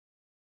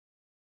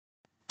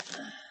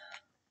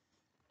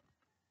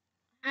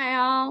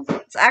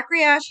channel. It's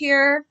Akriash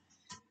here.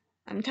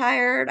 I'm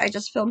tired. I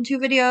just filmed 2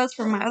 videos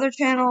for my other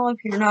channel. If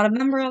you're not a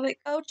member of it,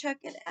 go check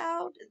it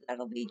out.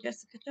 That'll be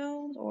Jessica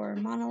Jones or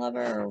Mana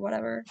Lover or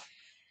whatever.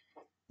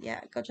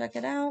 Yeah, go check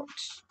it out.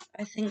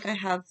 I think I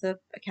have the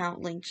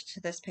account linked to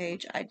this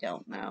page. I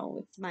don't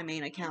know. It's my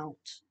main account.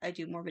 I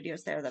do more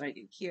videos there than I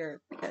do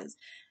here because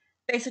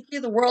basically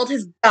the world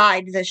has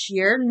died this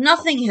year.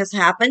 Nothing has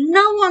happened.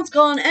 No one's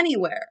gone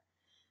anywhere.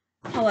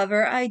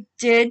 However, I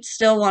did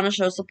still want to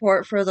show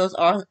support for those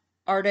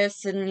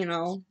artists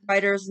and,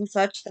 writers and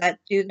such that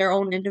do their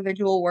own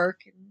individual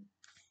work and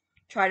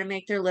try to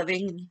make their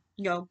living,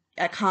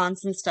 at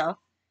cons and stuff.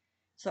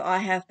 So I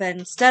have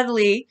been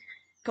steadily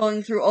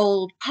going through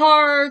old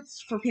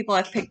cards for people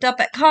I've picked up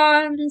at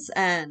cons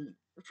and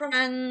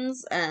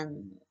friends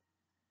and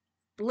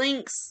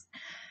links,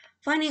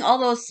 finding all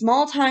those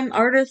small-time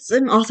artists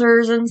and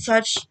authors and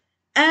such,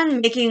 and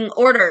making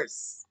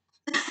orders.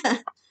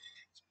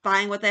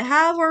 Buying what they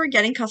have or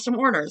getting custom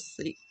orders.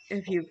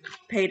 If you've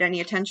paid any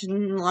attention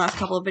in the last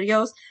couple of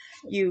videos,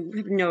 you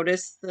have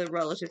noticed the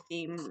relative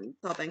theme.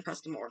 It's all been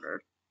custom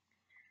ordered.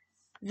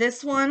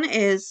 This one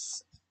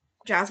is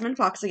Jasmine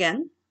Fox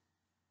again.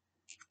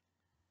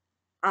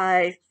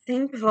 I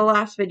think the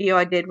last video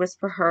I did was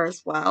for her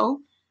as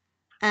well,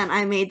 and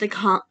I made the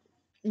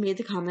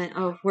comment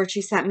of where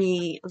she sent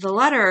me the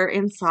letter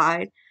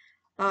inside,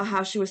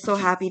 how she was so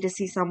happy to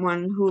see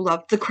someone who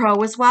loved The Crow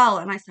as well,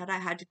 and I said I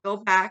had to go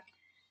back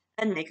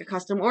and make a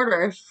custom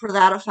order for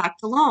that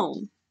effect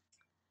alone.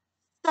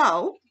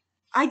 So,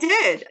 I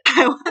did.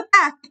 I went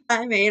back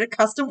and I made a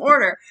custom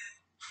order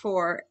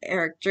for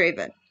Eric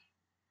Draven.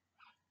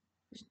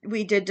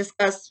 We did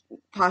discuss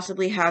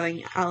possibly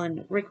having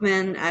Alan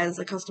Rickman as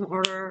a custom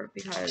order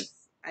because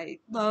I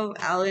love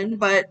Alan,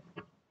 but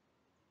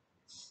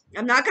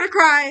I'm not gonna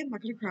cry. I'm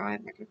not gonna cry.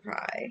 I'm not gonna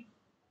cry.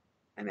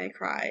 I may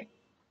cry.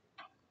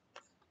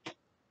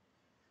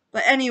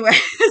 But anyway,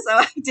 so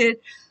I did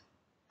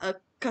a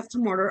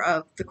custom order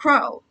of The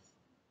Crow.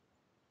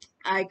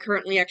 I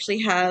currently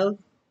actually have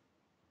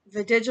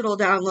the digital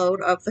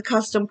download of the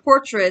custom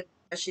portrait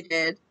that she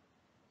did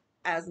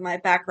as my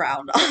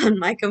background on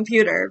my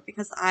computer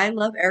because I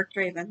love Eric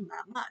Draven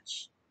that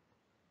much.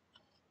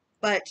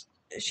 But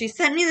she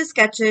sent me the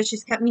sketches,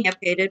 she's kept me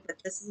updated,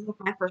 but this is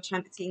my first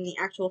time seeing the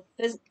actual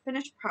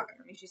finished product.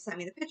 I mean, she sent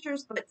me the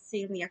pictures, but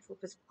seeing the actual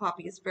physical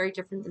copy is very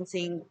different than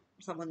seeing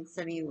someone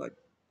sending you a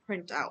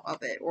printout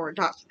of it or a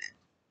document.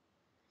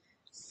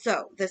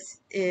 So, this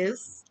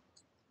is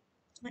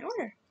my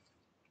order.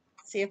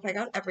 Let's see if I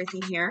got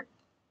everything here.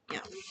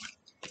 Yeah.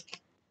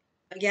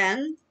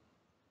 Again,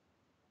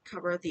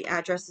 cover the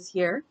addresses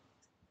here.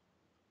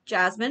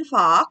 Jasmine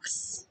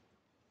Fox.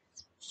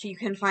 You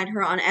can find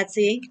her on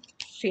Etsy.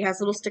 She has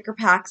little sticker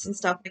packs and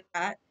stuff like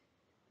that.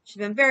 She's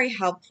been very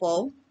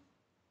helpful.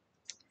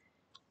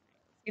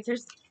 If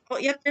there's, oh,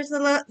 yep, there's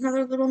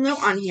another little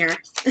note on here.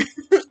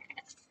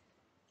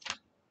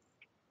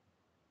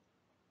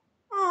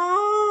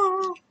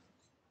 Aww.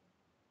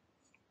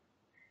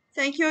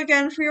 Thank you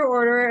again for your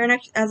order,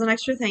 and as an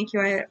extra thank you,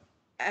 I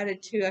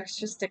added 2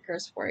 extra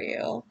stickers for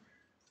you.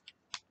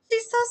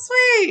 She's so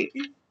sweet.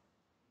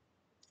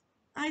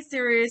 I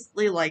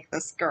seriously like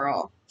this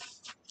girl.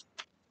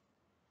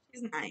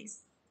 She's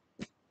nice.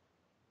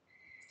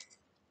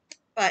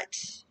 But,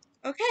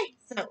 okay,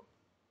 so.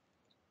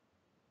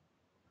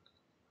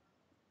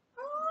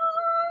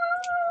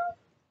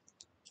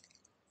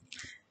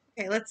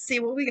 Okay, let's see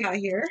what we got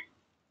here.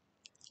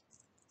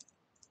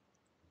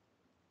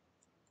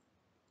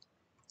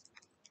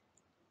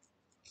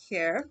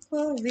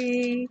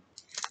 Carefully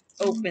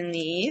open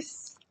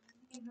these.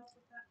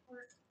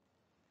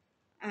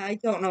 I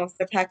don't know if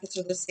the packets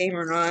are the same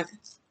or not.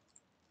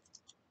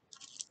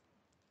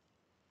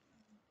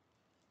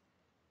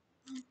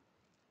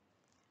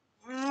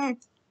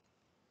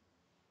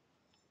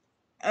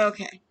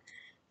 Okay.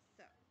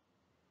 So.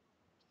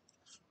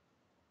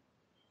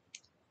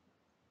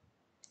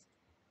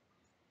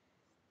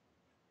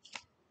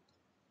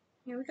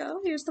 Here we go.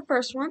 Here's the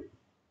first one.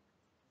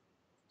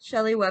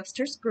 Shelley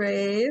Webster's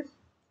grave.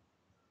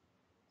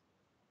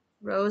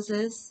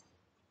 Roses.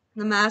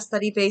 The mask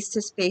that he based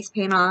his face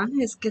paint on.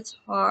 His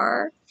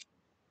guitar.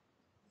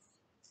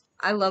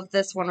 I love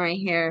this one right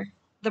here.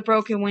 The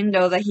broken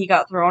window that he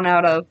got thrown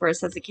out of where it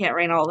says it can't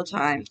rain all the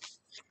time.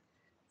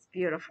 It's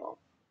beautiful.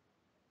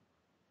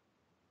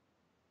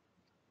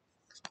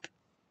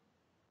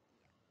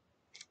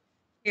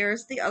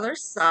 Here's the other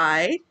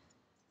side.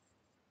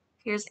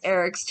 Here's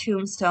Eric's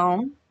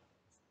tombstone.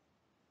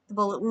 The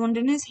bullet wound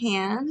in his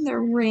hand. The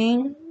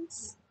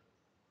rings.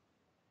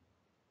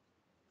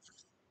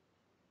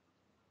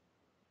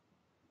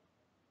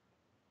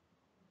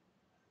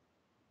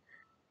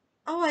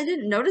 Oh, I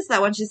didn't notice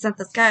that when she sent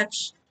the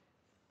sketch.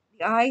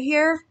 The eye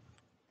here.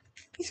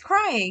 He's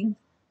crying.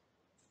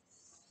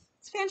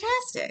 It's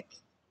fantastic.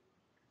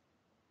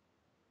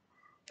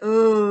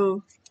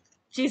 Ooh.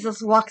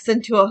 Jesus walks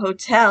into a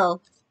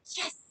hotel.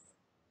 Yes!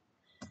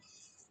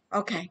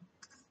 Okay.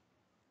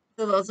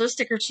 So those are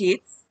sticker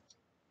sheets.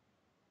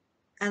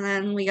 And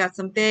then we got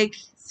some big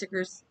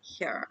stickers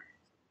here.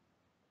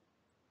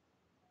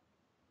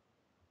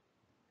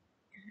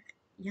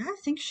 Yeah, I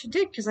think she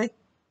did, because I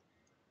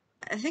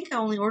think I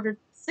only ordered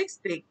 6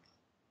 big.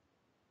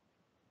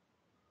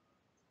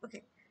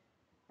 Okay,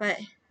 but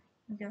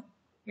yeah,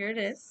 here it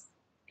is.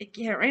 It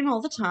can't rain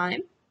all the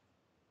time.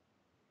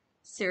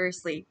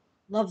 Seriously,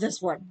 love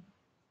this one.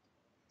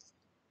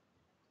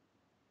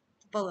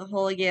 Bullet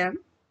hole again.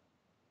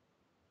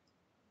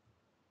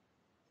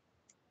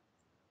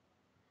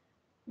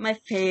 My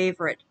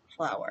favorite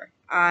flower.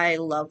 I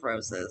love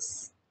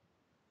roses.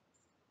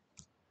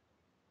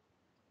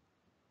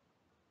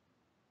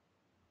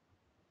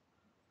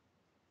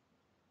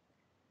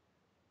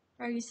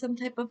 Are you some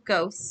type of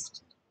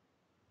ghost?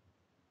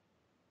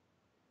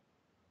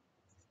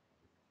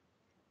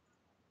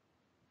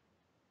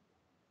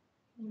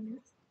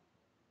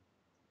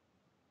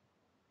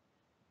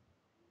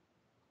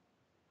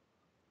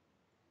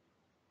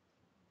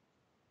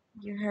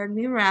 You heard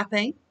me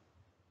rapping.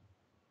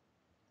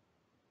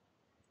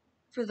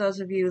 For those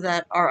of you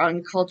that are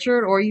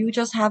uncultured or you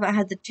just haven't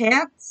had the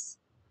chance,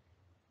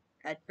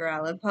 Edgar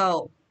Allan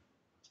Poe.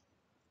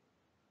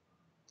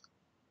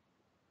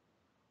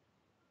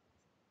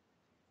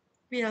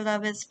 Real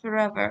love is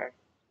forever.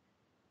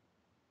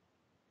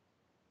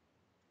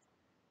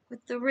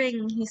 With the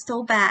ring he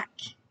stole back.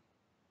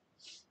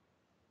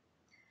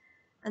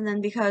 And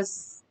then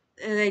because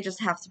they just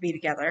have to be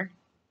together.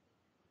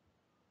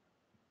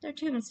 They're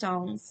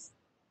tombstones.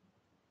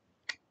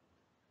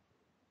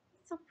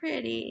 So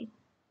pretty.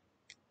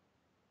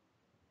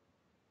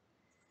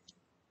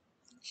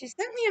 She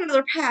sent me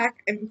another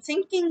pack. I'm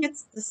thinking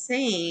it's the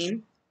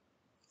same.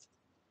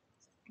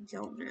 I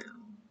don't know.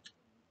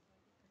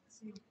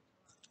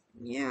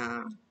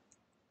 Yeah.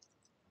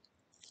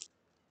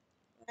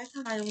 I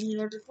thought I only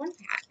ordered 1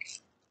 pack. She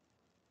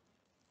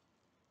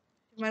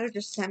might have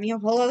just sent me a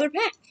whole other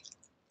pack.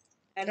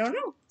 I don't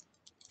know.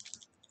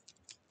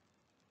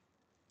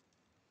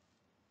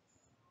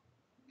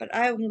 But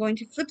I'm going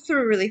to flip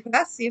through really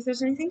fast, see if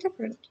there's anything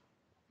different.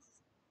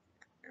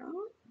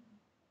 No.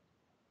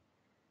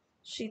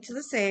 Sheets are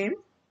the same.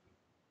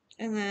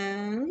 And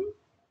then,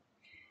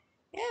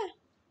 yeah.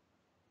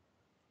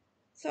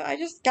 So I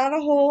just got a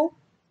whole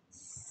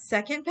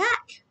 2nd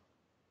pack.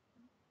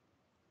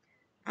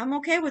 I'm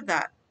okay with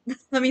that.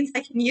 That means I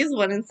can use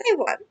one and save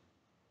one.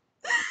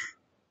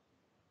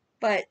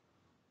 But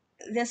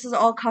this is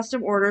all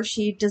custom order.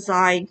 She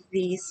designed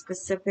these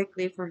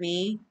specifically for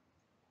me.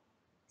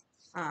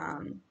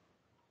 Um,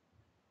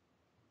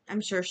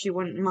 I'm sure she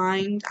wouldn't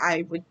mind.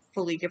 I would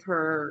fully give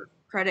her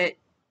credit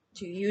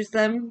to use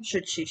them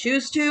should she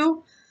choose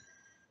to.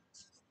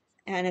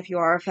 And if you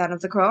are a fan of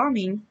the crow, I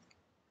mean,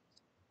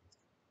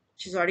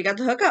 she's already got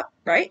the hookup,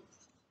 right?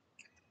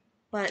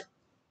 But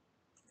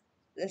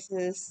this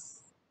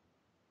is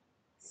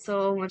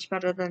so much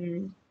better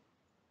than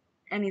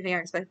anything I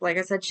expected. Like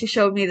I said, she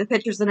showed me the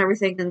pictures and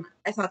everything, and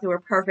I thought they were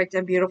perfect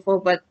and beautiful,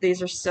 but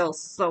these are still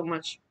so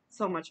much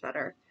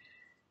better.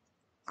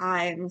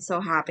 I'm so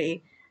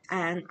happy.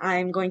 And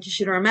I'm going to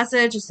shoot her a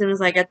message as soon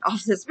as I get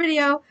off this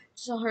video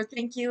to tell her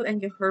thank you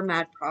and give her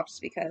mad props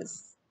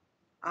because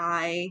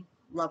I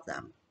love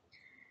them.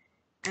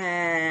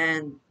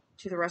 And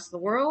to the rest of the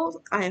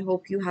world, I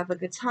hope you have a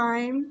good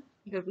time,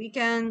 a good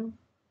weekend.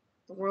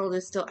 The world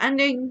is still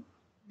ending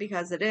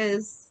because it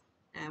is,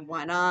 and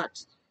why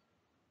not?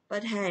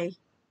 But hey,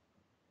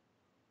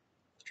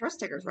 trust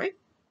stickers, right?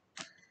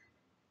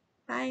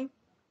 Bye.